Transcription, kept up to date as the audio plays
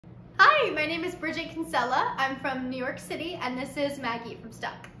Hi, my name is Bridget Kinsella. I'm from New York City, and this is Maggie from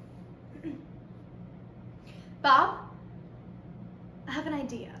Stuck. Bob, I have an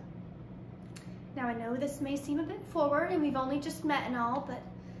idea. Now, I know this may seem a bit forward, and we've only just met and all, but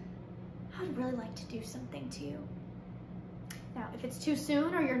I'd really like to do something to you. Now, if it's too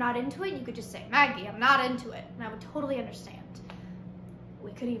soon or you're not into it, you could just say, Maggie, I'm not into it, and I would totally understand.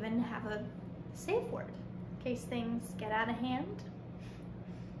 We could even have a safe word in case things get out of hand.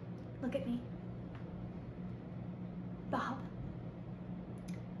 Look at me. Bob,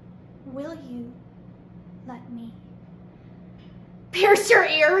 will you let me pierce your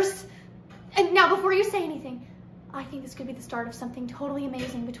ears? And now, before you say anything, I think this could be the start of something totally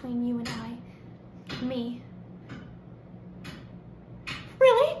amazing between you and me.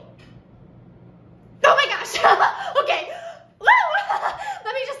 Really? Oh my gosh. Okay. Woo!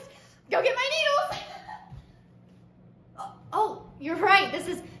 Let me just go get my needles. Oh, you're right. This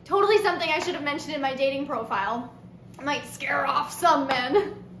is totally something I should have mentioned in my dating profile. It might scare off some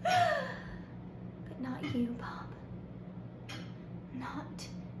men. But not you, Bob. Not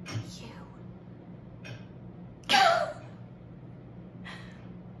you.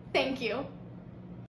 Thank you.